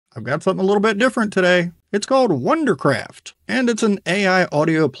I've got something a little bit different today. It's called Wondercraft, and it's an AI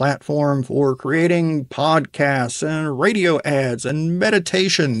audio platform for creating podcasts and radio ads and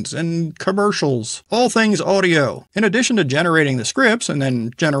meditations and commercials, all things audio. In addition to generating the scripts and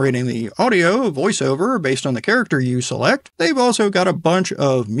then generating the audio voiceover based on the character you select, they've also got a bunch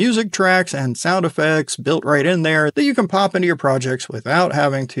of music tracks and sound effects built right in there that you can pop into your projects without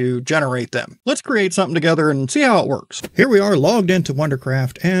having to generate them. Let's create something together and see how it works. Here we are logged into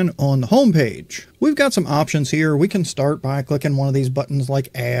Wondercraft, and on the home page, we've got some options here. We can start by clicking one of these buttons like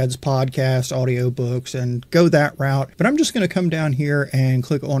ads, podcasts, audiobooks, and go that route. But I'm just going to come down here and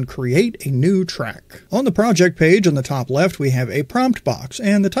click on create a new track. On the project page on the top left, we have a prompt box,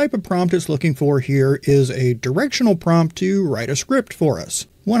 and the type of prompt it's looking for here is a directional prompt to write a script for us.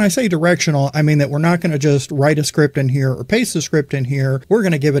 When I say directional, I mean that we're not going to just write a script in here or paste the script in here. We're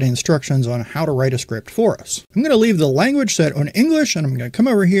going to give it instructions on how to write a script for us. I'm going to leave the language set on English, and I'm going to come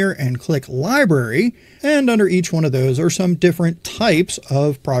over here and click Library. And under each one of those are some different types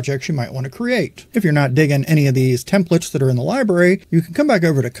of projects you might want to create. If you're not digging any of these templates that are in the library, you can come back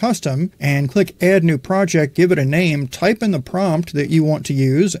over to Custom and click Add New Project, give it a name, type in the prompt that you want to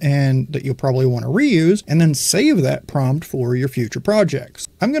use and that you'll probably want to reuse, and then save that prompt for your future projects.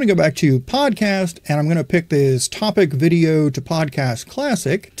 I'm going to go back to Podcast, and I'm going to pick this Topic Video to Podcast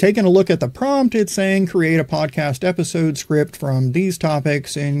Classic. Taking a look at the prompt, it's saying create a podcast episode script from these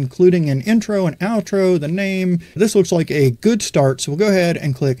topics, including an intro and outro, the name. This looks like a good start, so we'll go ahead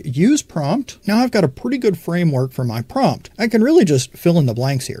and click Use Prompt. Now I've got a pretty good framework for my prompt. I can really just fill in the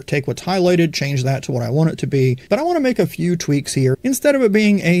blanks here. Take what's highlighted, change that to what I want it to be, but I want to make a few tweaks here. Instead of it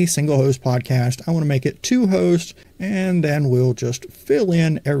being a single host podcast, I want to make it 2 hosts, and then we'll just fill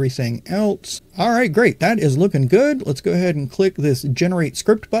in everything else. All right, great. That is looking good. Let's go ahead and click this Generate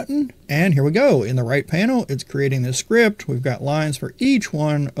Script button. And here we go. In the right panel, it's creating the script. We've got lines for each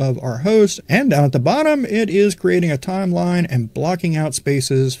one of our hosts. And down at the bottom, it is creating a timeline and blocking out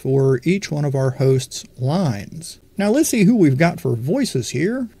spaces for each one of our hosts' lines. Now let's see who we've got for voices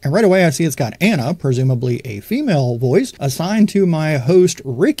here. And right away I see it's got Anna, presumably a female voice, assigned to my host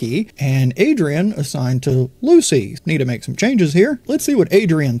Ricky, and Adrian assigned to Lucy. Need to make some changes here. Let's see what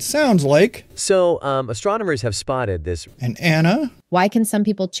Adrian sounds like. So, astronomers have spotted this. And Anna. Why can some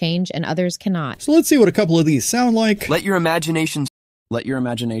people change and others cannot? So let's see what a couple of these sound like. Let your imagination.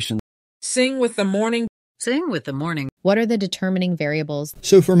 Sing with the morning. Sing with the morning. What are the determining variables?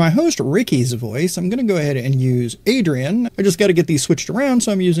 So for my host Ricky's voice, I'm going to go ahead and use Adrian. I just got to get these switched around,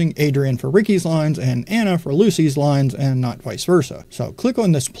 so I'm using Adrian for Ricky's lines and Anna for Lucy's lines, and not vice versa. So click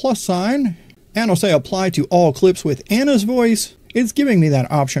on this plus sign, and I'll say apply to all clips with Anna's voice. It's giving me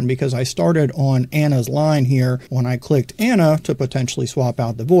that option because I started on Anna's line here when I clicked Anna to potentially swap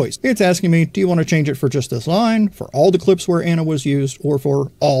out the voice. It's asking me, do you want to change it for just this line, for all the clips where Anna was used, or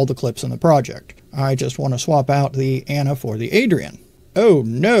for all the clips in the project? I just want to swap out the Anna for the Adrian. Oh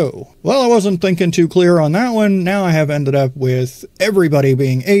no. Well, I wasn't thinking too clear on that one. Now I have ended up with everybody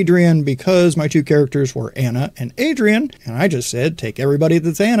being Adrian because my 2 characters were Anna and Adrian, and I just said take everybody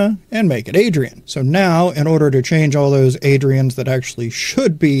that's Anna and make it Adrian. So now, in order to change all those Adrians that actually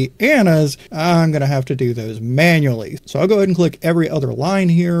should be Annas, I'm going to have to do those manually. So I'll go ahead and click every other line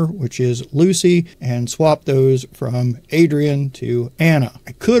here, which is Lucy, and swap those from Adrian to Anna.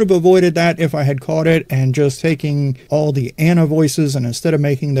 I could have avoided that if I had caught it and just taking all the Anna voices and instead of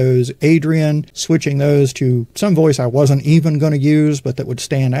making those Adrian, switching those to some voice I wasn't even going to use but that would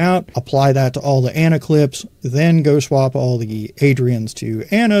stand out, apply that to all the Anna clips, then go swap all the Adrians to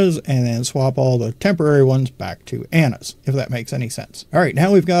Annas, and then swap all the temporary ones back to Annas, if that makes any sense. All right,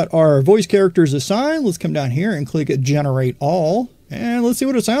 now we've got our voice characters assigned. Let's come down here and click Generate All, and let's see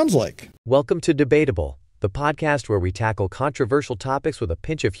what it sounds like. Welcome to Debatable, the podcast where we tackle controversial topics with a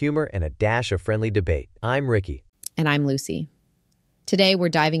pinch of humor and a dash of friendly debate. I'm Ricky. And I'm Lucy. Today, we're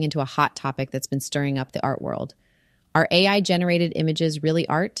diving into a hot topic that's been stirring up the art world. Are AI-generated images really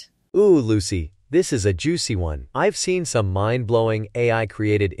art? Ooh, Lucy, this is a juicy one. I've seen some mind-blowing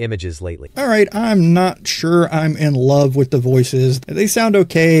AI-created images lately. All right, I'm not sure I'm in love with the voices. They sound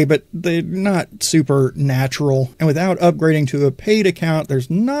okay, but they're not super natural. And without upgrading to a paid account, there's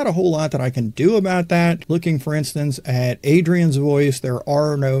not a whole lot that I can do about that. Looking, for instance, at Adrian's voice, there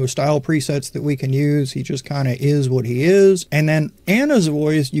are no style presets that we can use. He just kind of is what he is. And then Anna's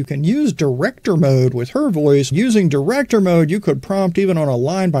voice, you can use director mode with her voice. Using director mode, you could prompt even on a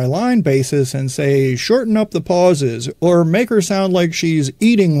line-by-line basis and say, shorten up the pauses, or make her sound like she's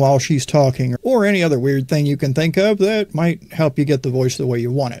eating while she's talking, or any other weird thing you can think of that might help you get the voice the way you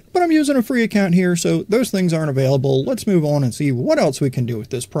want it. But I'm using a free account here, so those things aren't available. Let's move on and see what else we can do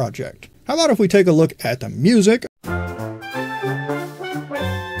with this project. How about if we take a look at the music?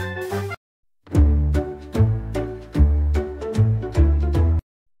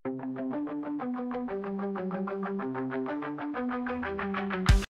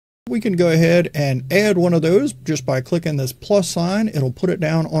 we can go ahead and add one of those just by clicking this plus sign. It'll put it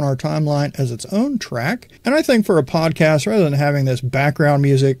down on our timeline as its own track. And I think for a podcast, rather than having this background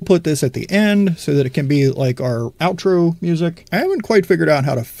music, put this at the end so that it can be like our outro music. I haven't quite figured out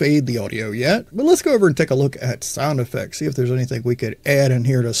how to fade the audio yet, but let's go over and take a look at sound effects, see if there's anything we could add in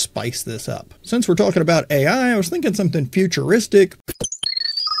here to spice this up. Since we're talking about AI, I was thinking something futuristic.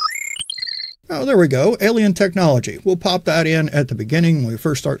 Oh, there we go. Alien technology. We'll pop that in at the beginning when we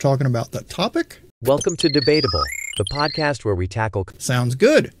first start talking about the topic. Welcome to Debatable, the podcast where we tackle... Sounds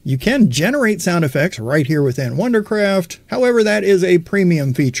good. You can generate sound effects right here within Wondercraft. However, that is a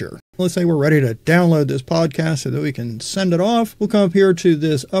premium feature. Let's say we're ready to download this podcast so that we can send it off. We'll come up here to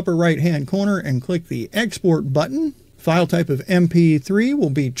this upper right-hand corner and click the export button. File type of MP3 will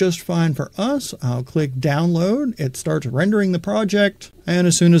be just fine for us. I'll click download. It starts rendering the project, and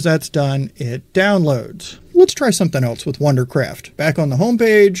as soon as that's done, it downloads. Let's try something else with Wondercraft. Back on the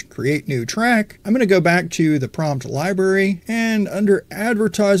homepage, create new track. I'm going to go back to the prompt library, and under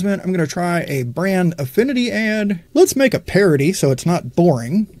advertisement, I'm going to try a brand affinity ad. Let's make a parody so it's not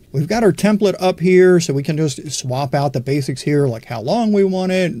boring. We've got our template up here, so we can just swap out the basics here, like how long we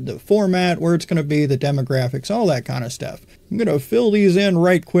want it, the format, where it's going to be, the demographics, all that kind of stuff. I'm going to fill these in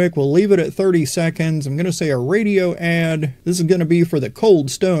right quick. We'll leave it at 30 seconds. I'm going to say a radio ad. This is going to be for the Cold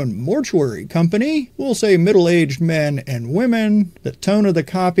Stone Mortuary Company. We'll say middle-aged men and women. The tone of the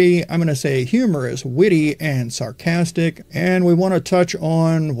copy, I'm going to say humorous, witty, and sarcastic. And we want to touch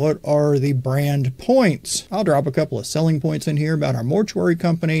on what are the brand points. I'll drop a couple of selling points in here about our mortuary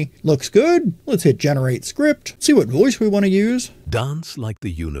company. Looks good. Let's hit generate script. See what voice we want to use. Dance like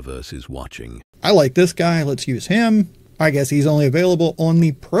the universe is watching. I like this guy. Let's use him. I guess he's only available on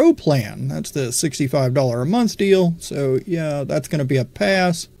the Pro plan. That's the $65 a month deal. So yeah, that's going to be a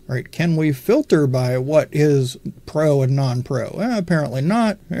pass. All right, can we filter by what is pro and non-pro? Apparently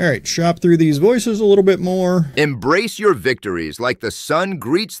not. All right, shop through these voices a little bit more. Embrace your victories like the sun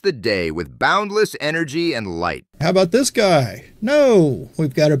greets the day with boundless energy and light. How about this guy? No,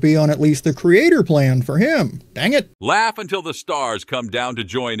 we've got to be on at least the creator plan for him. Dang it. Laugh until the stars come down to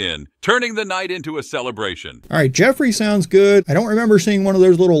join in, turning the night into a celebration. All right, Jeffrey sounds good. I don't remember seeing one of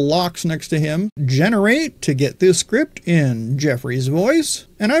those little locks next to him. Generate to get this script in Jeffrey's voice.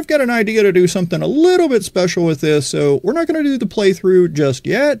 And I've got an idea to do something a little bit special with this, so we're not going to do the playthrough just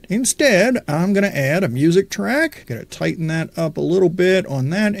yet. Instead, I'm going to add a music track. Going to tighten that up a little bit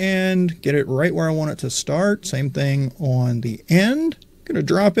on that end, get it right where I want it to start. Same thing on the end. Going to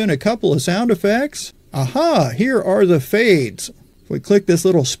drop in a couple of sound effects. Aha, here are the fades. If we click this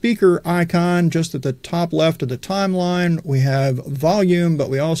little speaker icon just at the top left of the timeline, we have volume, but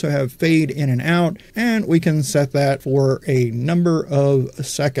we also have fade in and out, and we can set that for a number of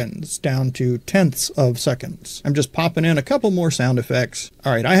seconds, down to tenths of seconds. I'm just popping in a couple more sound effects.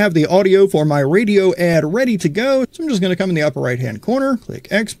 All right, I have the audio for my radio ad ready to go, so I'm just going to come in the upper right-hand corner, click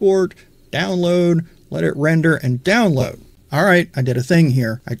export, download, let it render and download. All right, I did a thing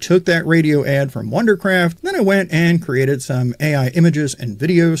here. I took that radio ad from Wondercraft, then I went and created some AI images and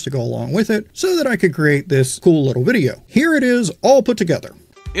videos to go along with it so that I could create this cool little video. Here it is, all put together.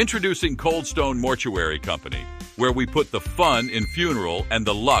 Introducing Cold Stone Mortuary Company, where we put the fun in funeral and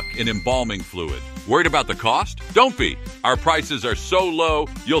the luck in embalming fluid. Worried about the cost? Don't be. Our prices are so low,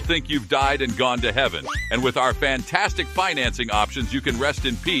 you'll think you've died and gone to heaven. And with our fantastic financing options, you can rest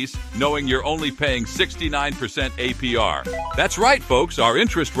in peace knowing you're only paying 69% APR. That's right, folks. Our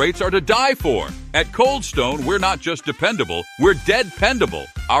interest rates are to die for. At Cold Stone, we're not just dependable, we're dead-pendable.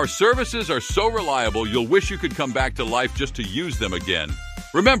 Our services are so reliable, you'll wish you could come back to life just to use them again.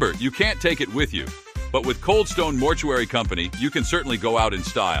 Remember, you can't take it with you. But with Cold Stone Mortuary Company, you can certainly go out in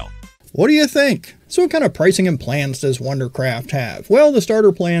style. What do you think? So what kind of pricing and plans does Wondercraft have? Well, the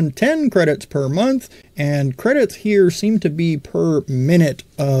starter plan, 10 credits per month, and credits here seem to be per minute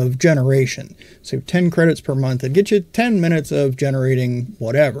of generation. So 10 credits per month, it gets you 10 minutes of generating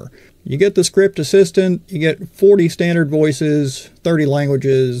whatever. You get the script assistant, you get 40 standard voices, 30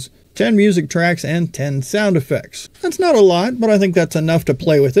 languages, 10 music tracks, and 10 sound effects. That's not a lot, but I think that's enough to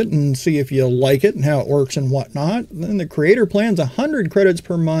play with it and see if you like it and how it works and whatnot. Then the creator plan's 100 credits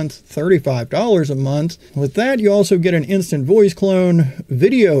per month, $35 a month. With that, you also get an instant voice clone,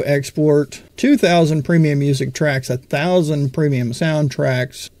 video export, 2,000 premium music tracks, 1,000 premium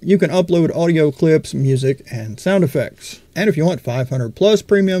soundtracks. You can upload audio clips, music, and sound effects. And if you want 500 plus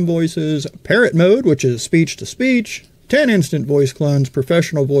premium voices, parrot mode, which is speech to speech, 10 instant voice clones,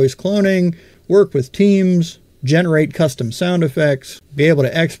 professional voice cloning, work with teams, generate custom sound effects, be able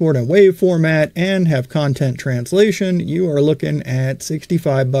to export in WAV format, and have content translation, you are looking at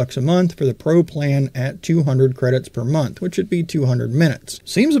 $65 a month for the Pro plan at 200 credits per month, which would be 200 minutes.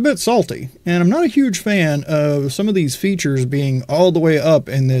 Seems a bit salty, and I'm not a huge fan of some of these features being all the way up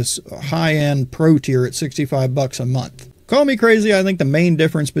in this high-end Pro tier at $65 a month. Call me crazy, I think the main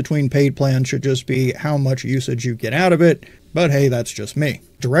difference between paid plans should just be how much usage you get out of it, but hey, that's just me.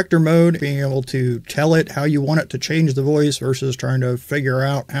 Director mode, being able to tell it how you want it to change the voice versus trying to figure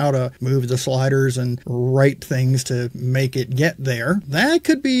out how to move the sliders and write things to make it get there. That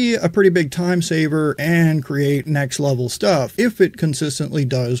could be a pretty big time saver and create next level stuff if it consistently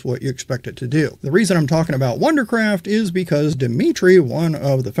does what you expect it to do. The reason I'm talking about Wondercraft is because Dimitri, one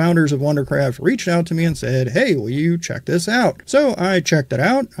of the founders of Wondercraft, reached out to me and said, hey, will you check this out? So I checked it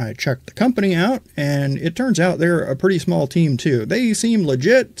out, I checked the company out, and it turns out they're a pretty small team too. They seem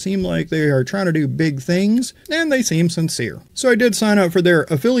legit, seem like they are trying to do big things, and they seem sincere. So I did sign up for their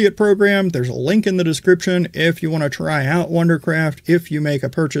affiliate program. There's a link in the description if you want to try out Wondercraft. If you make a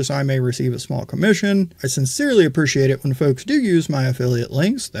purchase, I may receive a small commission. I sincerely appreciate it when folks do use my affiliate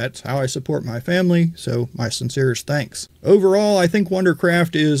links. That's how I support my family, so my sincerest thanks. Overall, I think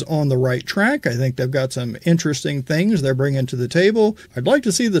Wondercraft is on the right track. I think they've got some interesting things they're bringing to the table. I'd like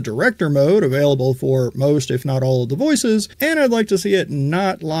to see the director mode available for most, if not all, of the voices, and I'd like to see it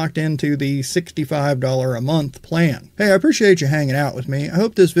not locked into the $65 a month plan. Hey, I appreciate you hanging out with me. I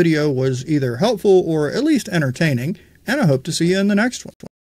hope this video was either helpful or at least entertaining, and I hope to see you in the next one.